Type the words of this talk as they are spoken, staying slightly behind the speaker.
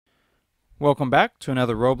Welcome back to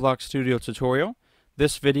another Roblox Studio tutorial.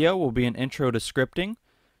 This video will be an intro to scripting.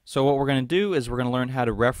 So what we're going to do is we're going to learn how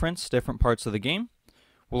to reference different parts of the game.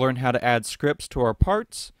 We'll learn how to add scripts to our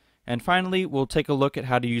parts. And finally, we'll take a look at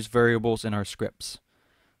how to use variables in our scripts.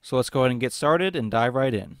 So let's go ahead and get started and dive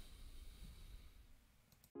right in.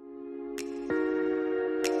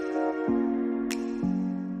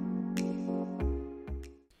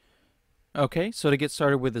 Okay, so to get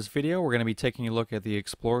started with this video, we're going to be taking a look at the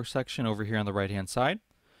Explorer section over here on the right hand side.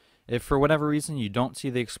 If for whatever reason you don't see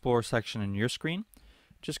the Explorer section on your screen,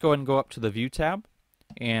 just go ahead and go up to the View tab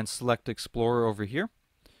and select Explorer over here.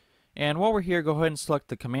 And while we're here, go ahead and select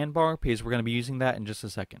the command bar because we're going to be using that in just a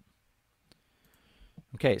second.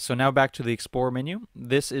 Okay, so now back to the Explorer menu.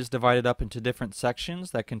 This is divided up into different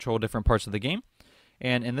sections that control different parts of the game.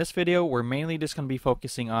 And in this video, we're mainly just going to be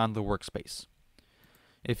focusing on the workspace.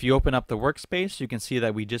 If you open up the workspace, you can see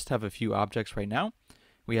that we just have a few objects right now.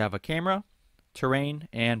 We have a camera, terrain,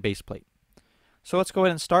 and base plate. So let's go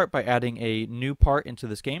ahead and start by adding a new part into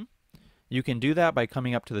this game. You can do that by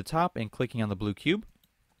coming up to the top and clicking on the blue cube.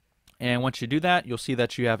 And once you do that, you'll see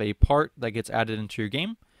that you have a part that gets added into your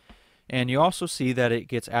game. And you also see that it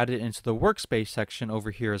gets added into the workspace section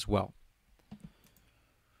over here as well.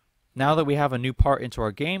 Now that we have a new part into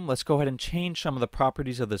our game, let's go ahead and change some of the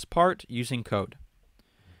properties of this part using code.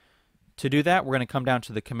 To do that, we're going to come down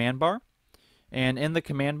to the command bar, and in the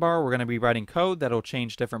command bar we're going to be writing code that will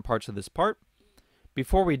change different parts of this part.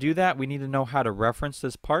 Before we do that, we need to know how to reference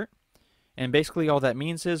this part, and basically all that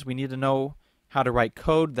means is we need to know how to write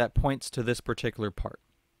code that points to this particular part.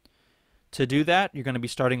 To do that, you're going to be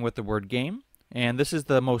starting with the word game, and this is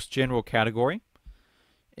the most general category.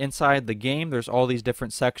 Inside the game, there's all these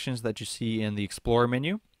different sections that you see in the Explorer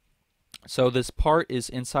menu. So this part is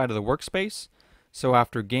inside of the workspace. So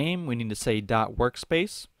after game, we need to say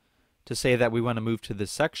 .workspace to say that we want to move to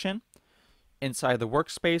this section. Inside the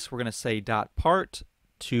workspace, we're going to say .part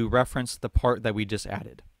to reference the part that we just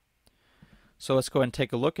added. So let's go ahead and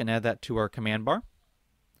take a look and add that to our command bar.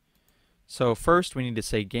 So first, we need to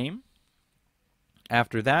say game.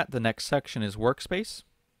 After that, the next section is workspace.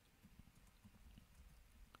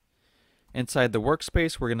 Inside the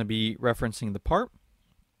workspace, we're going to be referencing the part.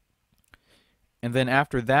 And then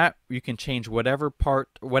after that, you can change whatever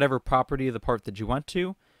property of the part that you want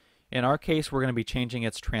to. In our case, we're going to be changing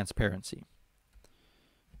its transparency.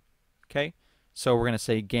 Okay, so we're going to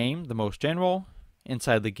say game, the most general.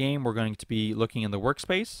 Inside the game, we're going to be looking in the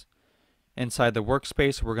workspace. Inside the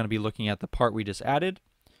workspace, we're going to be looking at the part we just added.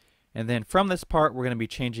 And then from this part, we're going to be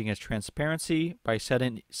changing its transparency by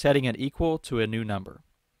setting it equal to a new number.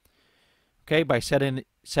 Okay, by setting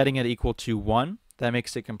it equal to 1. That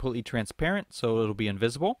makes it completely transparent, so it'll be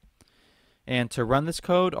invisible. And to run this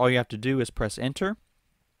code, all you have to do is press enter.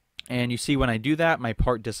 And you see when I do that, my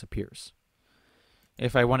part disappears.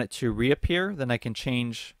 If I want it to reappear, then I can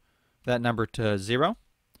change that number to 0.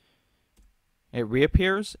 It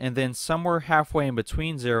reappears, and then somewhere halfway in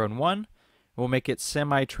between 0 and 1, we'll make it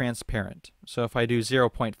semi-transparent. So if I do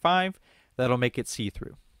 0.5, that'll make it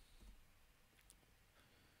see-through.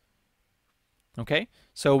 Okay,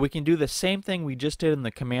 so we can do the same thing we just did in the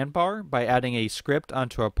command bar by adding a script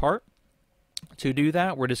onto our part. To do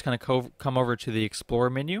that, we're just going to come over to the Explorer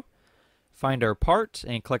menu, find our part,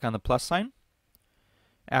 and click on the plus sign.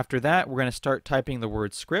 After that, we're going to start typing the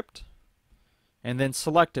word script, and then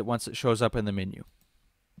select it once it shows up in the menu.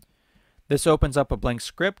 This opens up a blank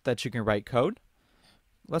script that you can write code.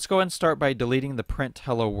 Let's go ahead and start by deleting the print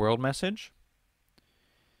hello world message.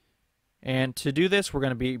 And to do this, we're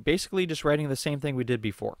going to be basically just writing the same thing we did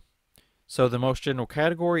before. So the most general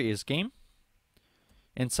category is game.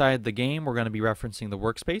 Inside the game, we're going to be referencing the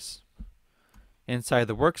workspace. Inside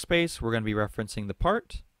the workspace, we're going to be referencing the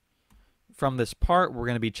part. From this part, we're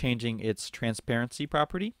going to be changing its transparency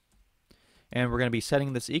property. And we're going to be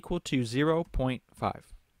setting this equal to 0.5.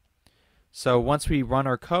 So once we run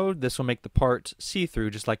our code, this will make the part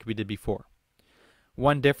see-through just like we did before.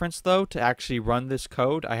 One difference though, to actually run this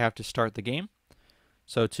code, I have to start the game.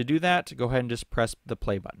 So to do that, go ahead and just press the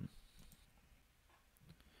play button.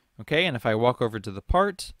 Okay, and if I walk over to the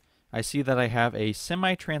part, I see that I have a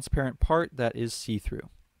semi-transparent part that is see-through.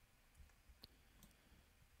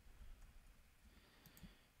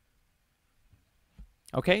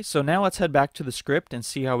 Okay, so now let's head back to the script and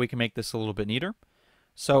see how we can make this a little bit neater.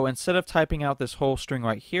 So instead of typing out this whole string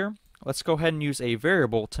right here, let's go ahead and use a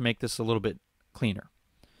variable to make this a little bit cleaner.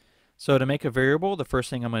 So to make a variable, the first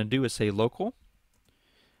thing I'm going to do is say local.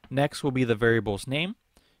 Next will be the variable's name,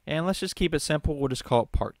 and let's just keep it simple. We'll just call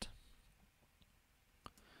it part.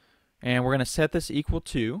 And we're going to set this equal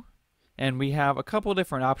to And we have a couple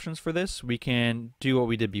different options for this. We can do what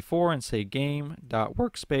we did before and say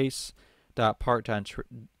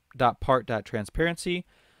game.workspace.part.transparency.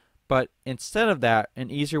 But instead of that,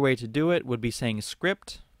 an easier way to do it would be saying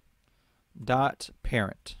script.parent.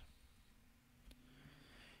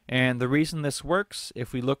 And the reason this works,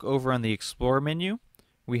 if we look over on the Explorer menu,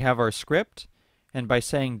 we have our script, and by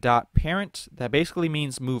saying .parent, that basically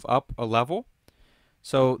means move up a level.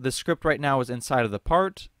 So the script right now is inside of the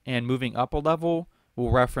part, and moving up a level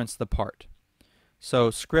will reference the part. So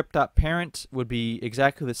script.parent would be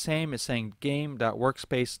exactly the same as saying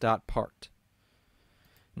game.workspace.part.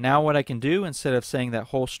 Now what I can do, instead of saying that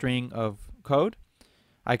whole string of code,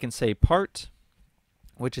 I can say part,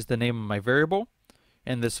 which is the name of my variable,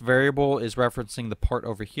 and this variable is referencing the part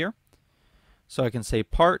over here. So I can say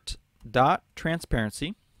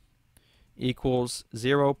part.transparency equals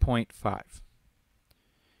 0.5.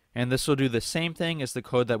 And this will do the same thing as the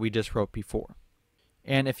code that we just wrote before.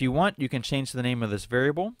 And if you want, you can change the name of this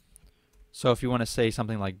variable. So if you want to say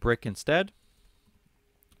something like brick instead,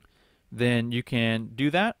 then you can do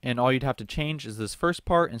that, and all you'd have to change is this first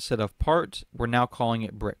part. Instead of part, we're now calling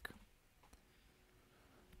it brick.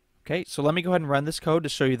 Okay, so let me go ahead and run this code to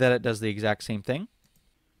show you that it does the exact same thing.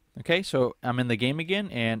 Okay, so I'm in the game again,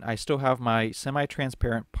 and I still have my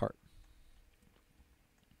semi-transparent part.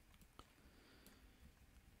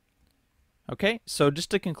 Okay, so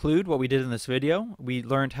just to conclude what we did in this video, we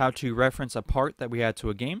learned how to reference a part that we add to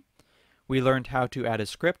a game. We learned how to add a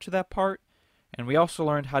script to that part, and we also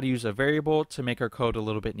learned how to use a variable to make our code a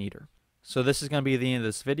little bit neater. So this is going to be the end of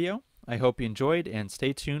this video. I hope you enjoyed, and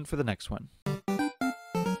stay tuned for the next one.